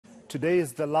Today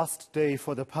is the last day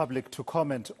for the public to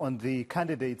comment on the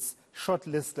candidates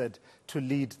shortlisted to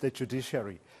lead the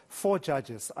judiciary. 4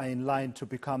 judges are in line to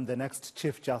become the next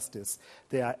Chief Justice.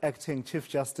 They are Acting Chief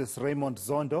Justice Raymond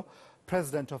Zondo,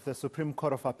 President of the Supreme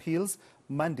Court of Appeals,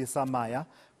 Mandisa,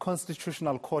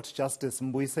 Constitutional Court Justice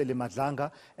Mbuyiseli Madlanga,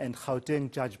 and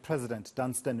Gauteng Judge President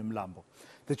Dunstan Mlambo.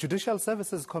 The Judicial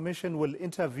Services Commission will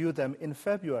interview them in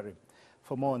February.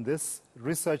 For more on this,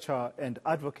 researcher and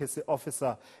advocacy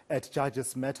officer at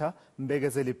Judges Matter,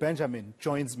 Mbekezeli Benjamin,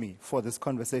 joins me for this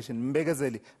conversation.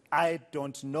 Mbekezeli, I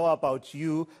don't know about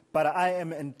you, but I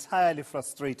am entirely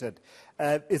frustrated.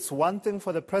 It's one thing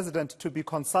for the president to be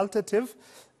consultative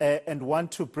and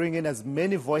want to bring in as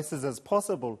many voices as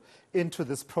possible into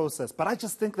this process. But I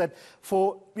just think that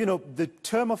for, the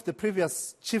term of the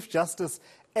previous Chief Justice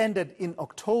ended in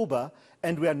October,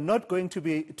 and we are not going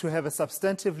to have a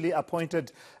substantively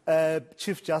appointed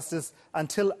Chief Justice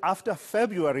until after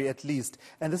February at least.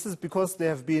 And this is because there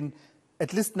have been,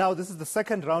 at least now, this is the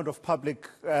second round of public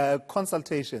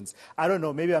consultations. I don't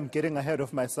know, maybe I'm getting ahead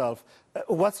of myself.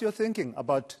 What's your thinking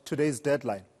about today's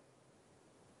deadline?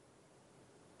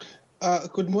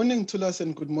 Good morning, Tulas,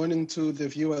 and good morning to the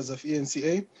viewers of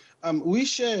eNCA. We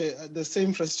share the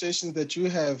same frustrations that you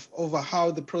have over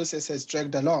how the process has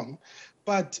dragged along.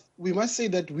 But we must say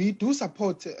that we do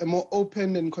support a more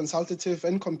open and consultative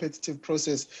and competitive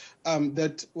process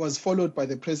that was followed by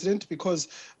the president, because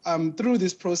through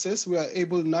this process, we are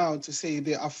able now to say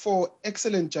there are 4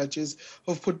 excellent judges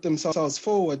who have put themselves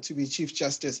forward to be Chief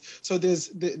Justice. So that's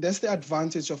the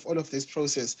advantage of all of this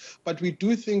process. But we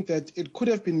do think that it could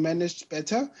have been managed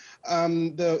better.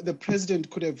 The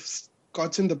president could have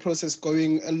gotten the process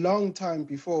going a long time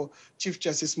before Chief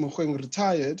Justice Mogoeng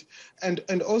retired. And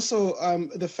also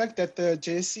the fact that the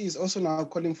JSC is also now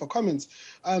calling for comments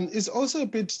is also a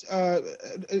bit,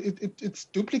 it's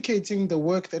duplicating the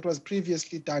work that was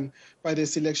previously done by the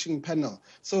selection panel.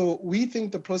 So we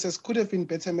think the process could have been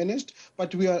better managed,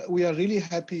 but we are really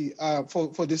happy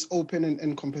for this open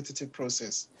and competitive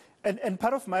process. And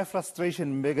part of my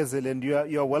frustration, Mbekezeli, and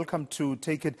you're welcome to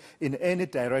take it in any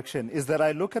direction, is that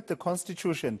I look at the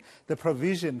Constitution, the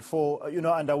provision for,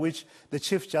 under which the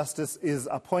Chief Justice is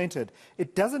appointed.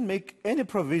 It doesn't make any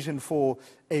provision for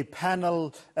a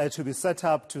panel to be set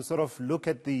up to sort of look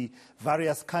at the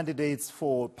various candidates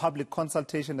for public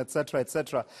consultation, etc.,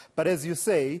 etc. But as you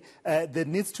say, there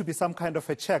needs to be some kind of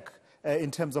a check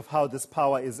in terms of how this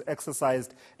power is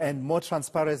exercised, and more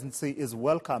transparency is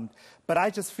welcomed. But I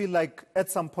just feel like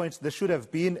at some point there should have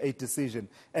been a decision,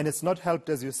 and it's not helped,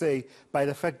 as you say, by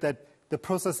the fact that the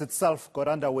process itself got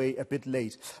underway a bit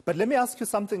late. But let me ask you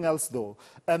something else, though.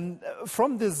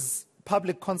 From these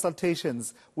public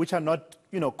consultations, which are not,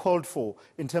 called for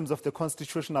in terms of the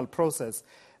constitutional process,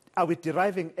 are we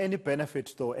deriving any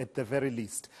benefit, though, at the very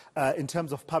least, in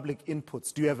terms of public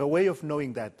inputs? Do you have a way of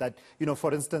knowing that,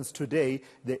 for instance, today,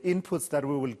 the inputs that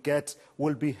we will get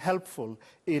will be helpful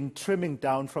in trimming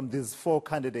down from these 4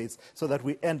 candidates so that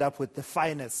we end up with the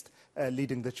finest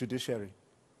leading the judiciary?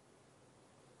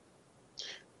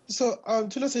 So,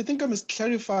 Tulas, I think I must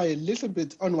clarify a little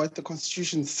bit on what the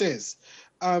Constitution says.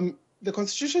 The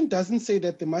Constitution doesn't say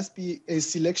that there must be a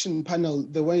selection panel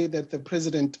the way that the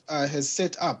president has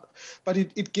set up, but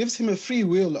it gives him a free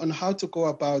will on how to go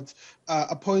about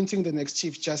appointing the next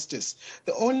Chief Justice.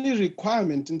 The only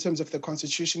requirement in terms of the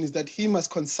Constitution is that he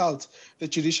must consult the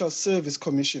Judicial Service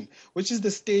Commission, which is the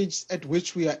stage at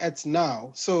which we are at now.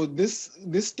 So this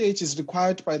stage is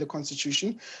required by the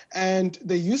Constitution, and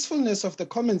the usefulness of the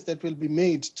comments that will be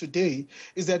made today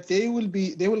is that they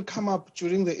will come up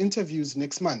during the interviews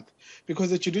next month, because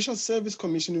the Judicial Service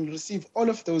Commission will receive all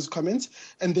of those comments,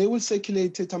 and they will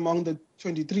circulate it among the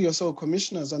 23 or so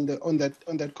commissioners on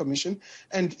that commission,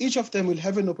 and each of them will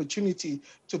have an opportunity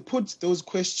to put those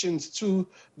questions to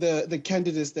the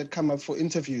candidates that come up for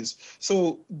interviews.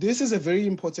 So this is a very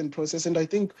important process, and I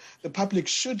think the public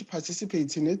should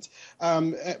participate in it,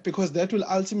 because that will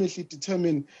ultimately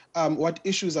determine what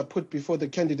issues are put before the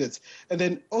candidates. And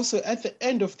then also at the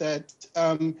end of that,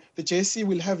 the JSC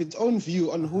will have its own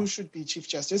view on who should be Chief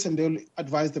Justice, and they'll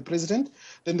advise the president.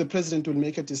 Then the president will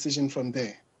make a decision from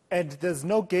there. And there's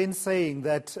no gainsaying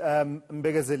that,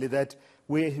 Mbekezeli, that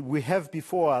we have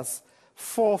before us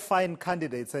 4 fine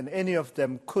candidates, and any of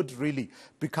them could really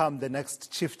become the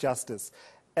next Chief Justice.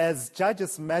 As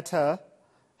Judges Matter,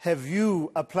 have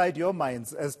you applied your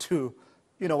minds as to,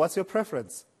 what's your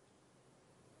preference?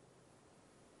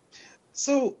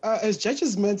 So as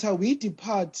Judges Matter, we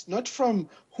depart not from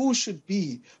who should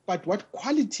be, but what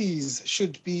qualities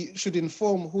should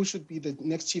inform who should be the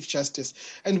next Chief Justice.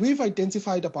 And we've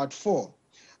identified about 4.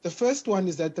 The first one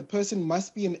is that the person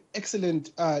must be an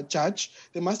excellent judge.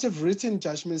 They must have written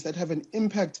judgments that have an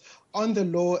impact on the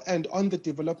law and on the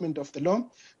development of the law.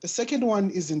 The second one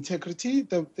is integrity.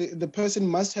 The person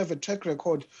must have a track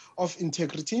record of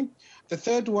integrity. The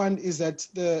third one is that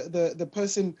the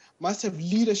person must have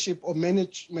leadership or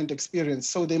management experience.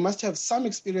 So they must have some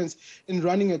experience in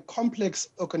running a complex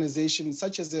organization,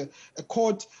 such as a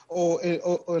court or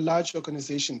a large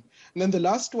organization. And then the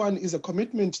last one is a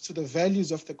commitment to the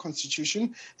values of the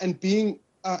Constitution and being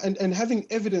and having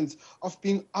evidence of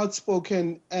being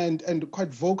outspoken and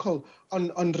quite vocal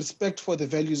on respect for the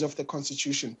values of the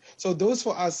Constitution. So those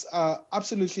for us are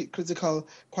absolutely critical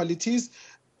qualities.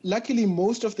 Luckily,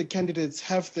 most of the candidates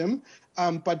have them,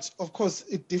 but of course,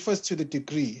 it differs to the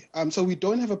degree. So we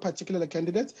don't have a particular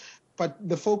candidate, but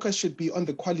the focus should be on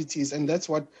the qualities, and that's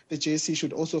what the JSC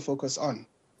should also focus on.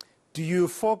 Do you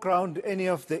foreground any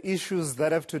of the issues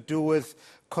that have to do with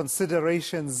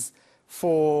considerations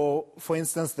for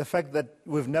instance, the fact that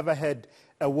we've never had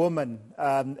a woman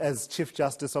as Chief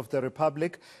Justice of the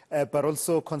Republic, but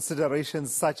also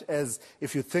considerations such as,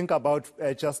 if you think about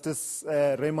Justice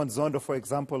Raymond Zondo, for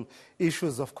example,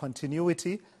 issues of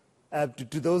continuity,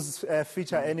 do those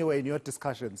feature anyway in your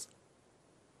discussions?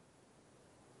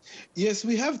 Yes,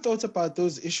 we have thought about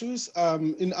those issues.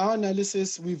 In our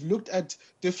analysis, we've looked at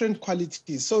different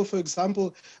qualities. So, for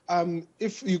example,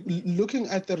 if you're looking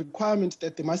at the requirement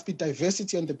that there must be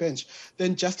diversity on the bench,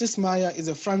 then Justice Maya is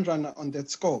a front-runner on that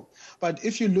score. But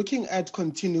if you're looking at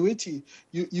continuity,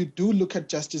 you do look at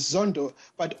Justice Zondo,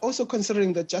 but also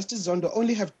considering that Justice Zondo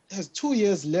only has 2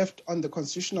 years left on the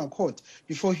Constitutional Court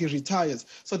before he retires.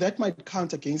 So that might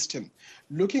count against him.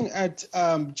 Looking at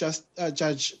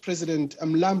Judge President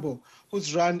Mlambo,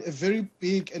 who's run a very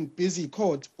big and busy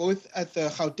court, both at the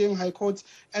Gauteng High Court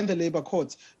and the Labour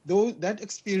Court, though that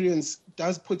experience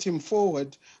does put him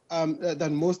forward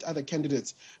than most other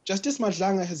candidates. Justice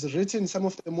Madlanga has written some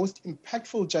of the most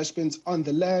impactful judgments on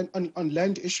the land, on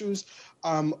land issues,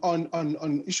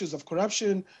 on issues of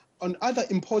corruption, on other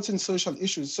important social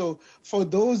issues. So for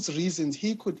those reasons,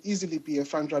 he could easily be a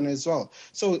frontrunner as well.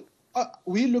 So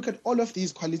we look at all of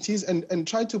these qualities and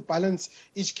try to balance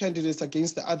each candidate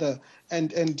against the other.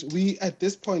 And we, at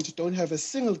this point, don't have a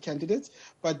single candidate,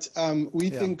 but we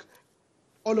think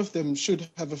all of them should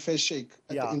have a fair shake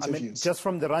at the interviews. I mean, just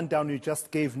from the rundown you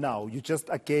just gave now, you just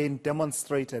again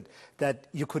demonstrated that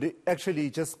you could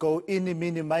actually just go eeny,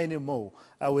 meeny, miny, mo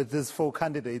with these 4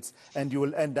 candidates, and you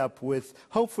will end up with,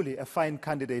 hopefully, a fine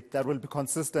candidate that will be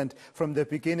consistent from the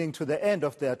beginning to the end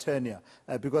of their tenure,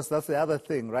 because that's the other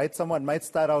thing, right? Someone might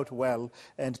start out well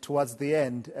and towards the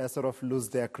end sort of lose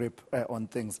their grip on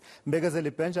things.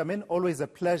 Mbekezeli Benjamin, always a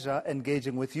pleasure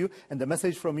engaging with you, and the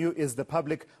message from you is the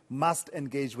public must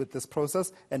engage with this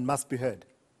process and must be heard.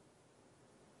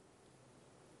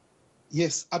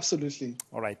 Yes, absolutely.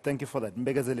 All right, thank you for that.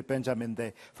 Mbekezeli Benjamin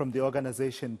there from the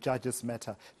organization Judges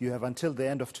Matter. You have until the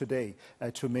end of today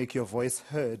to make your voice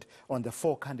heard on the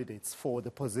 4 candidates for the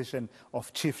position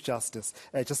of Chief Justice.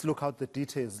 Just look up the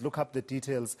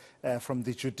details from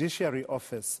the Judiciary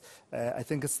Office. I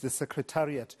think it's the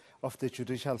Secretariat of the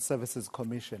Judicial Services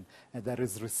Commission that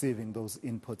is receiving those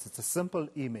inputs. It's a simple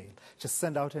email. Just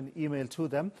send out an email to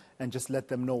them and just let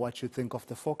them know what you think of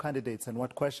the 4 candidates and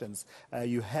what questions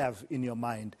you have in your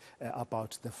mind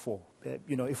about the 4.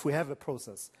 You know, if we have a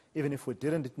process, even if we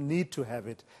didn't need to have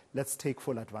it, let's take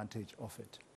full advantage of it.